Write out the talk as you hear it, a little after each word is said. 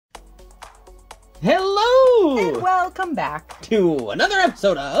Hello! And welcome back to another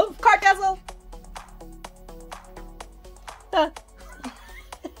episode of Card Dazzle!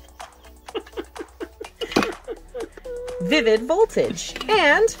 Vivid Voltage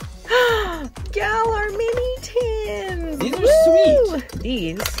and Galar Mini Tins! These are sweet!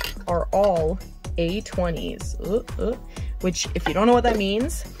 These are all A20s. Which, if you don't know what that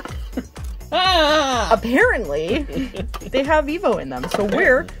means, apparently they have Evo in them. So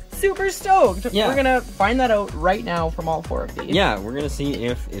we're super stoked. Yeah. We're gonna find that out right now from all four of these. Yeah, we're gonna see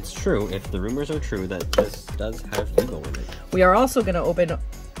if it's true, if the rumors are true that this does have Evo in it. We are also gonna open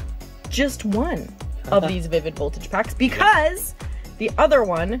just one of these Vivid Voltage packs because the other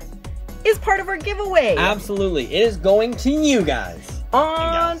one is part of our giveaway. Absolutely. It is going to you guys.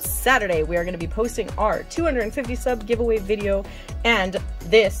 On Saturday, we are going to be posting our 250 sub giveaway video, and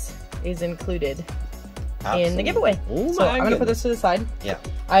this is included in the giveaway. Oh so my I'm going to put this to the side. Yeah.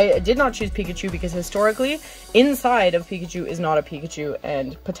 I did not choose Pikachu because historically, inside of Pikachu is not a Pikachu,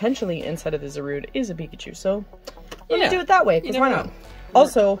 and potentially inside of the Zarude is a Pikachu. So we're going to do it that way, because why not?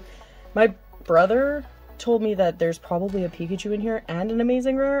 Also, my brother told me that there's probably a Pikachu in here and an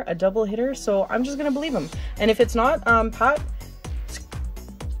Amazing Rare, a double hitter, so I'm just going to believe him. And if it's not, Pat...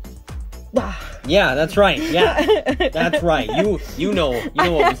 Yeah, that's right. Yeah, that's right. You know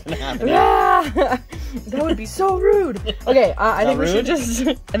what was gonna happen. That would be so rude. Okay, I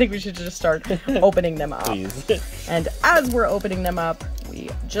think we should just start opening them up. Please. And as we're opening them up, we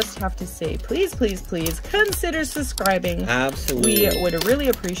just have to say, please, please, please consider subscribing. Absolutely. We would really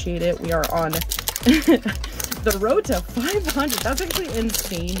appreciate it. We are on the road to 500. That's actually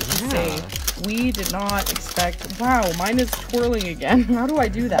insane to say. We did not expect... Wow, mine is twirling again. How do I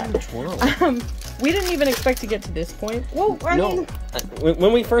do that? Twirl. We didn't even expect to get to this point. Well, I mean...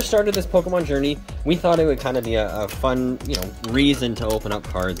 When we first started this Pokemon journey, we thought it would kind of be a fun, reason to open up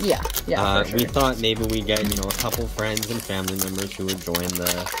cards. Yeah, for sure. We thought maybe we'd get, a couple friends and family members who would join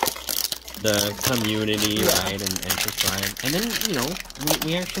the community, right, and subscribe. And then,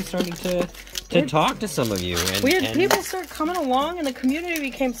 we actually started to talk to some of you. And we had people start coming along, and the community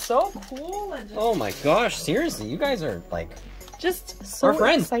became so cool. And oh my gosh, seriously, you guys are, just so our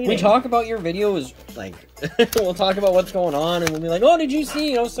friends. Exciting. We talk about your videos, we'll talk about what's going on, and we'll be like, oh, did you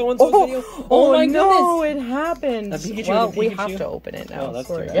see, so-and-so's video? Oh my goodness. It happened. Well, we have to open it now. Oh, that's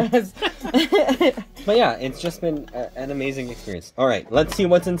sorry, too guys. But yeah, it's just been an amazing experience. All right, let's see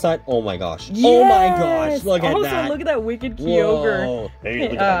what's inside. Oh my gosh. Yes! Oh my gosh, look at that. Also, look at that wicked Kyogre. Whoa. Hey,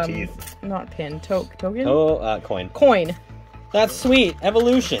 look at my teeth. Not pin, token? Oh, coin. Coin. That's sweet.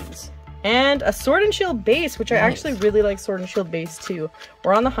 Evolutions. And a Sword and Shield base, which I actually really like Sword and Shield base too.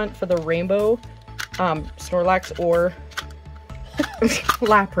 We're on the hunt for the Rainbow Snorlax or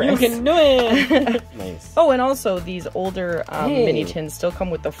Lapras. You can do it! Nice. Oh, and also these older mini tins still come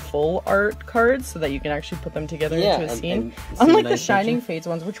with the full art cards so that you can actually put them together into a scene. Unlike the Shining Fates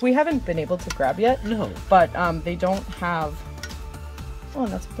ones, which we haven't been able to grab yet. No. But they don't have... Oh,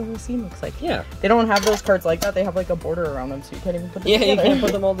 and that's what the whole scene looks like. Yeah. They don't have those cards like that. They have like a border around them, so you can't even put them together. Yeah, you can't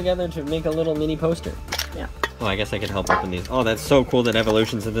put them all together to make a little mini poster. Yeah. Oh, I guess I could help open these. Oh, that's so cool that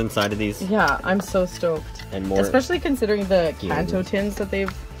Evolutions is inside of these. Yeah, I'm so stoked. And more. Especially considering the Kanto tins that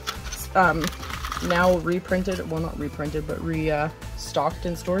they've now reprinted. Well, not reprinted, but stocked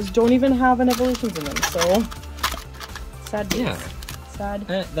in stores. Don't even have an Evolutions in them, so... Sad days. Yeah. Sad.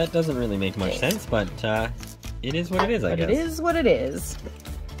 That doesn't really make much sense, but... it is what it is, I guess. It is what it is.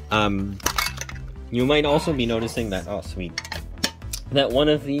 You might also be noticing that, oh sweet, that one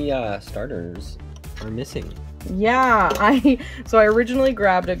of the starters are missing. Yeah, so I originally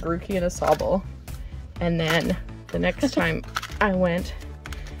grabbed a Grookey and a Sobble, and then the next time I went,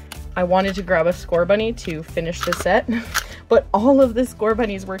 I wanted to grab a Score Bunny to finish the set, but all of the Score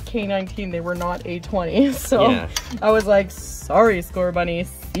Bunnies were K19, they were not A20, so yeah. I was like, sorry Score Bunny,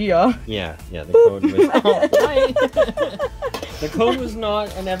 see ya. Yeah, the code was... Oh, the code was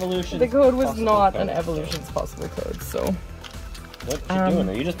not an evolution. The code was not an Evolution's possible code, so... What you doing?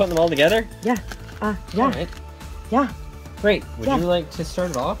 Are you just putting them all together? Yeah. Yeah. All right. Yeah. Great. Would you like to start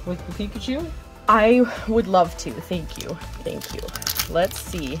it off with the Pikachu? I would love to. Thank you. Thank you. Let's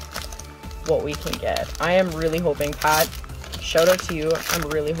see what we can get. I am really hoping, Pat, shout out to you. I'm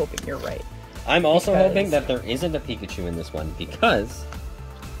really hoping you're right. I'm also hoping that there isn't a Pikachu in this one because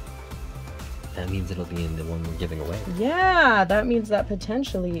that means it'll be in the one we're giving away. Yeah, that means that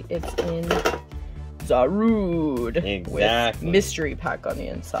potentially it's in Zarude. Exactly. With mystery pack on the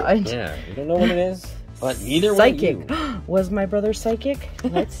inside. Yeah, we don't know what it is, but either Psychic. way. Was my brother psychic?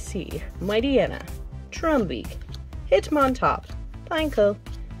 Let's see. Mightyena, Trumbeak, Hitmontop, Pineco,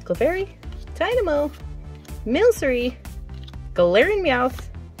 Clefairy, Dynamo, Milcery, Galarian Meowth,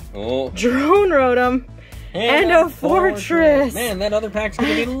 Oh. Drone Rotom. And a fortress. Man, that other pack's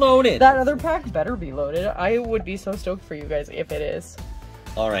gonna be loaded. That other pack better be loaded. I would be so stoked for you guys if it is.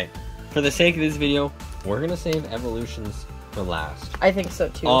 Alright. For the sake of this video, we're gonna save evolutions for last. I think so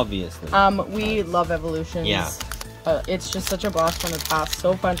too. Obviously. We love evolutions. Yeah. It's just such a blast from the past.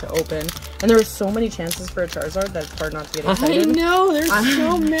 So fun to open. And there are so many chances for a Charizard that it's hard not to get excited. I know, there's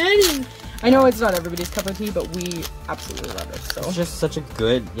so many. I know it's not everybody's cup of tea, but we absolutely love it. So it's just such a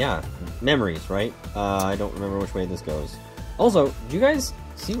good, memories, right? I don't remember which way this goes. Also, do you guys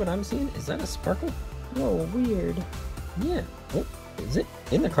see what I'm seeing? Is that a sparkle? Whoa, weird. Yeah. Oh, is it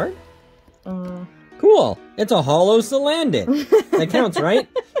in the card? Cool. It's a hollow Salandit. That counts, right?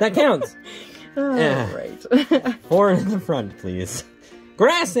 That counts. Right. 4 in the front, please.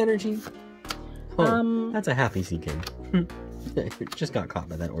 Grass energy. Oh, that's a happy sea king. Just got caught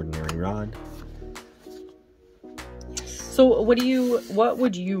by that ordinary rod. So what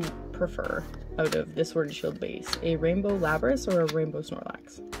would you prefer out of this Sword and Shield base? A Rainbow Lapras or a Rainbow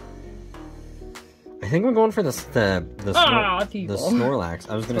Snorlax? I think we're going for the Snorlax.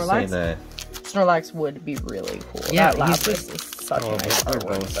 I was gonna say the Snorlax would be really cool. Yeah, that Lapras is such a nice they're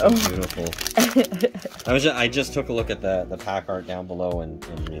artwork, both so beautiful. I just took a look at the pack art down below and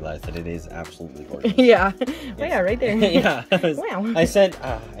realized that it is absolutely gorgeous. Yeah. Oh, yeah, right there. Yeah. Wow. I said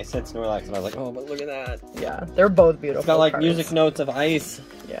Snorlax and I was like, oh, but look at that. Yeah, they're both beautiful. It's got like cards. music notes of ice.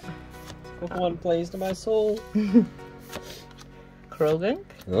 Yeah. Pokemon plays to my soul. Krogunk.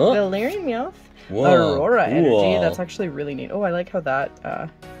 Oh. Galarian Meowth. Whoa, Aurora cool. Energy. That's actually really neat. Oh, I like how that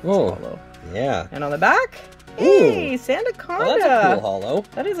Oh, hollow. yeah. And on the back, hey, Sandaconda. Oh, that's a cool hollow.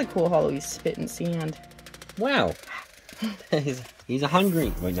 That is a cool hollow. He's spitting sand. Wow. he's a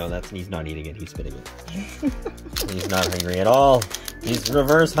hungry. Wait, no, he's not eating it. He's spitting it. He's not hungry at all. He's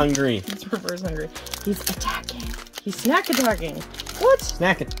reverse hungry. He's reverse hungry. He's attacking. He's snack attacking. What?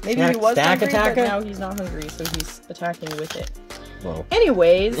 Snack it. Maybe he was hungry, but now he's not hungry, so he's attacking with it. Whoa.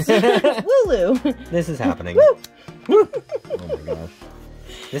 Anyways, Wooloo. This is happening. Woo! Oh my gosh.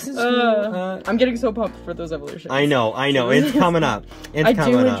 This is. I'm getting so pumped for those evolutions. I know. It's coming up. I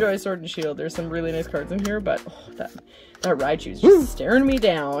do enjoy Sword and Shield. There's some really nice cards in here, but that Raichu's just staring me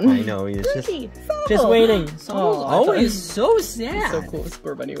down. I know. He's just waiting. Oh, always so sad. He's so cool.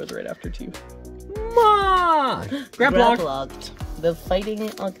 Score Bunny was right after too. Grapplocked. The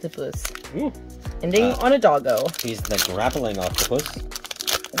fighting octopus. Ooh. Ending on a doggo. He's the grappling octopus.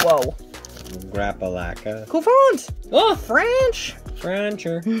 Whoa. Grappalaka. Cool font. Oh, French.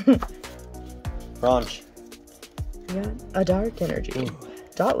 Frencher. French. Yeah. A dark energy. Ooh.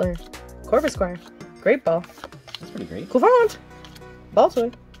 Dottler. Corvisquire. Great Ball. That's pretty great. Cool font.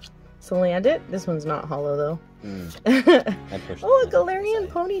 Baltoy. Salandit. This one's not hollow though. Oh, a Galarian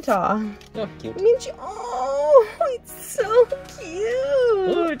Ponyta. Oh, cute. It's so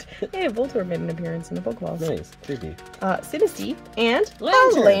cute. Hey, Voltorb made an appearance in the Pokeball. Nice, creepy. Sinistea and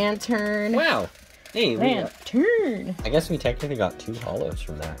Lantern. a Lantern. Wow. Hey, Lantern. I guess we technically got 2 hollows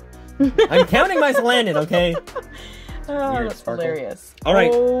from that. I'm counting my Salandit, okay? Oh, that's hilarious. All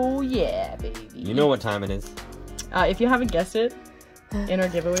right. Oh yeah, baby. You know what time it is. If you haven't guessed it, in our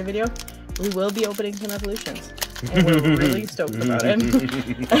giveaway video, we will be opening some evolutions. And we're really stoked about it.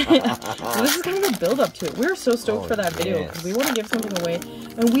 So this is kind of a build up to it. We're so stoked for that video because we want to give something away.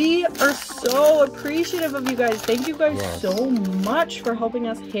 And we are so appreciative of you guys. Thank you guys so much for helping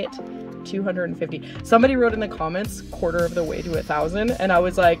us hit 250. Somebody wrote in the comments quarter of the way to 1,000 and I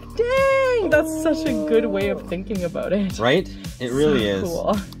was like, dang, that's such a good way of thinking about it. Right? It really is.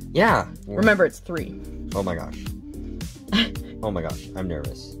 Cool. Yeah. Remember, it's 3. Oh my gosh. Oh my gosh, I'm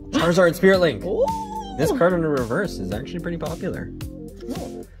nervous. Charizard Spirit Link. Ooh. This card in the reverse is actually pretty popular.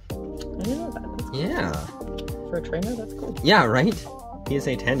 Oh. I didn't know that. That's cool. Yeah. For a trainer, that's cool. Yeah, right?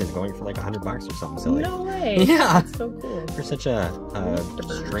 PSA 10 is going for like $100 or something silly. No way. Yeah. That's so cool. For such a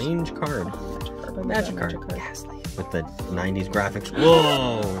strange card. Magic card. Ghastly. With the 90s graphics.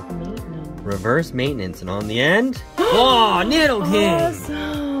 Whoa. Reverse maintenance. And on the end. Oh, Nidoking.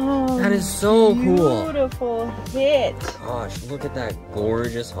 Awesome. That is so cool. Beautiful hit. Gosh, look at that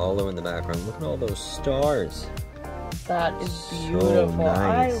gorgeous hollow in the background. Look at all those stars. That is beautiful. So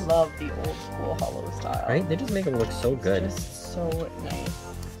nice. I love the old school hollow style. Right? They just make them look so good. Just so nice.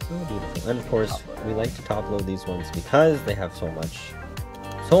 So beautiful. And of course, we like to top load these ones because they have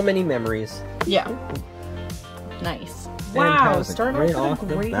so many memories. Yeah. Nice. Fantastic. Wow, starting off Right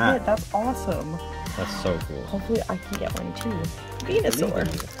with a great hit. That's awesome. That's so cool. Hopefully I can get one too. Venusaur.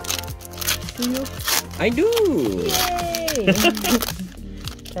 Do you? I do! Yay!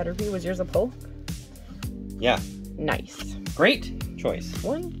 Caterpie, was yours a pull? Yeah. Nice. Great choice.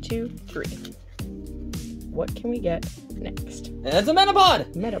 1, 2, 3. what can we get next? It's a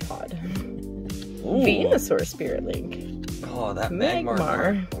Metapod! Metapod. Ooh. Venusaur Spirit Link. Oh, that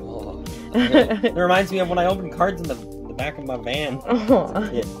Magmar. Oh. It reminds me of when I opened cards in the back of my van. Oh,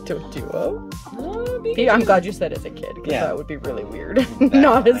 Yeah. Duo? Oh, I'm glad you said as a kid, because Yeah. that would be really weird.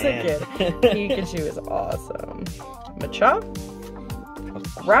 Not as a man. kid. Pikachu is awesome. Machop?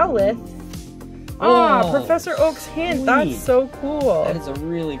 Growlithe? Ah, Oh, Professor Oak's hint. sweet. That's so cool. That is a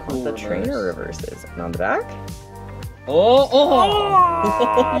really cool The reverse. trainer reverses. And on the back? Oh,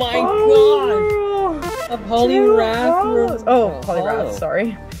 oh my god! A Poliwrath. Oh, Poliwrath,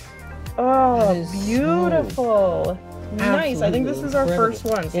 sorry. Oh, That is beautiful. Nice. I think this is our incredible. first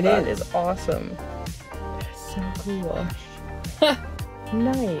one. So It that is. is awesome. That is so cool.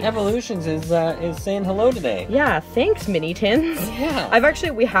 Nice. Evolutions is saying hello today. Yeah, thanks, Mini Tins.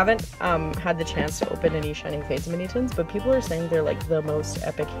 Yeah. We haven't had the chance to open any Shining Fates Mini Tins, but people are saying they're like the most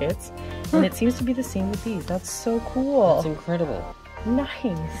epic hits. And it seems to be the same with these. That's so cool. That's incredible.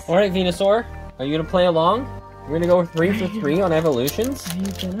 Nice. Alright, Venusaur, are you gonna play along? We're gonna go 3 for 3 on Evolutions. Are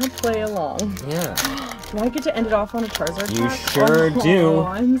you gonna play along? Yeah. Do I get to end it off on a Charizard You pack? sure do. Oh,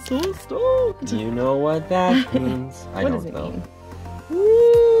 I'm so stoked. You know what that means. I What don't does it know. mean?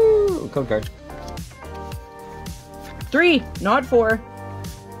 Woo! Code card. 3, not 4.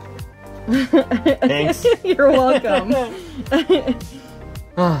 Thanks. You're welcome.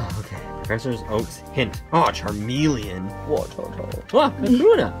 Oh, okay. Professor Oak's hint. Oh, Charmeleon. Watertoad. Oh,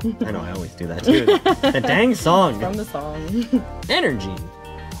 Kakuna. I know, I always do that too. The dang song. From the song. Energy.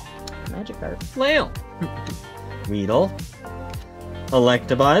 Magikarp. Flail. Weedle.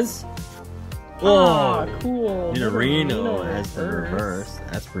 Electabuzz. Ah, Whoa. cool. Nidorino as the reverse.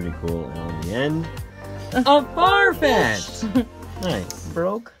 That's pretty cool. And on the end, a Farfetch'd. Nice.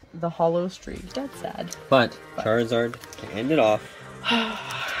 Broke the hollow streak. That's sad. But Charizard to end it off.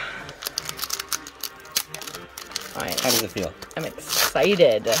 How does it feel? I'm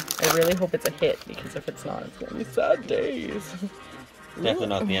excited. I really hope it's a hit, because if it's not, it's gonna be sad days. Definitely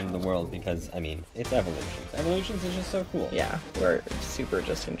not the end of the world because, I mean, it's Evolutions. Evolutions is just so cool. Yeah, we're super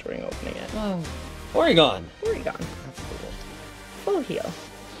just enjoying opening it. Porygon. Porygon. That's cool. Full heal.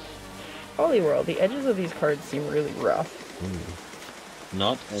 Poliwhirl. The edges of these cards seem really rough.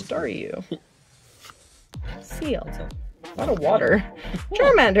 Not as Staryu. Seal. So, A lot of water.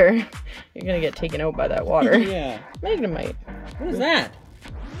 Charmander. You're gonna get taken out by that water. Yeah. Magnemite. What is that?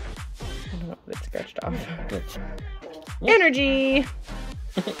 I don't know if it's scratched off. Good. Energy.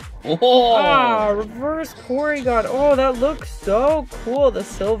 Oh! Ah, reverse Porygon. Oh, that looks so cool. The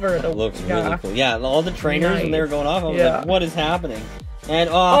silver. The Looks really cool. Yeah, all the trainers when they were going off, I was Yeah. like, what is happening? And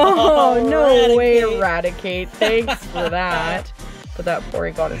Oh, no way, Eradicate. Eradicate. Thanks for that. But that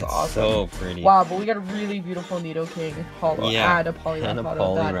Porygon is awesome. So pretty. Wow, but we got a really beautiful Nidoking hollow. Yeah. Add a Poliwrath And a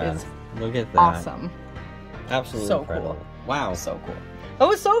hollow. That Poliwrath. is Look at that. awesome. Absolutely So incredible. cool. Wow. So cool. That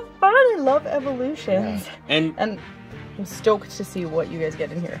was so fun. I love evolutions. And And I'm stoked to see what you guys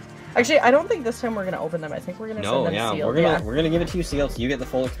get in here. Actually, I don't think this time we're gonna open them. I think we're gonna send them sealed. we're gonna give it to you sealed, so you get the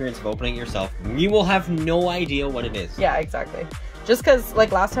full experience of opening it yourself. We will have no idea what it is. Yeah, exactly. Just because,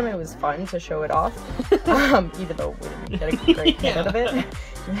 like, last time it was fun to show it off, even though we didn't get a great hit out of it,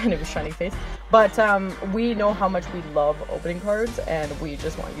 and it was shiny face. But we know how much we love opening cards, and we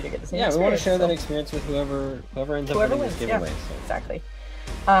just want you to get the same Yeah, experience. we want to share that so- experience with whoever ends up Whoever winning wins, this yeah, giveaway. So. exactly.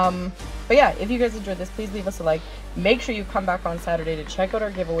 But yeah, if you guys enjoyed this, please leave us a like. Make sure you come back on Saturday to check out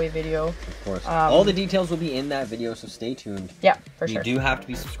our giveaway video. Of course. All the details will be in that video, so stay tuned. Yeah, for You sure. do have to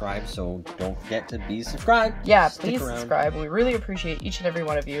be subscribed, so don't forget to be subscribed. Yeah, Stick please around. subscribe. We really appreciate each and every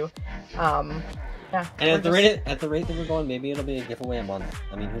one of you. Yeah. And we're at the rate that we're going, maybe it'll be a giveaway a month.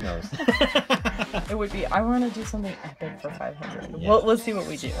 I mean, who knows? it would be. I want to do something epic for 500. Yeah. We'll see what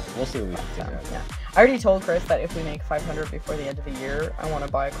we do. We'll see what we can figure out. Yeah. I already told Chris that if we make 500 before the end of the year, I want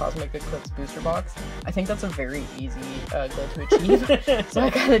to buy a Cosmic Eclipse booster box. I think that's a very easy goal to achieve. So I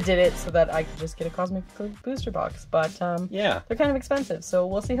kind of did it so that I could just get a Cosmic Eclipse booster box. But Yeah. they're kind of expensive, so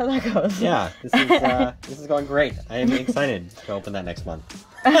we'll see how that goes. Yeah, this is going great. I am excited to open that next month.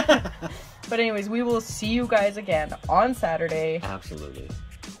 But anyways, we will see you guys again on Saturday. Absolutely.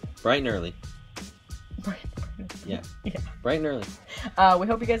 Bright and early. Yeah. Yeah. Bright and early. We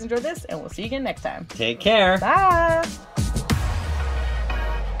hope you guys enjoyed this, and we'll see you again next time. Take care. Bye!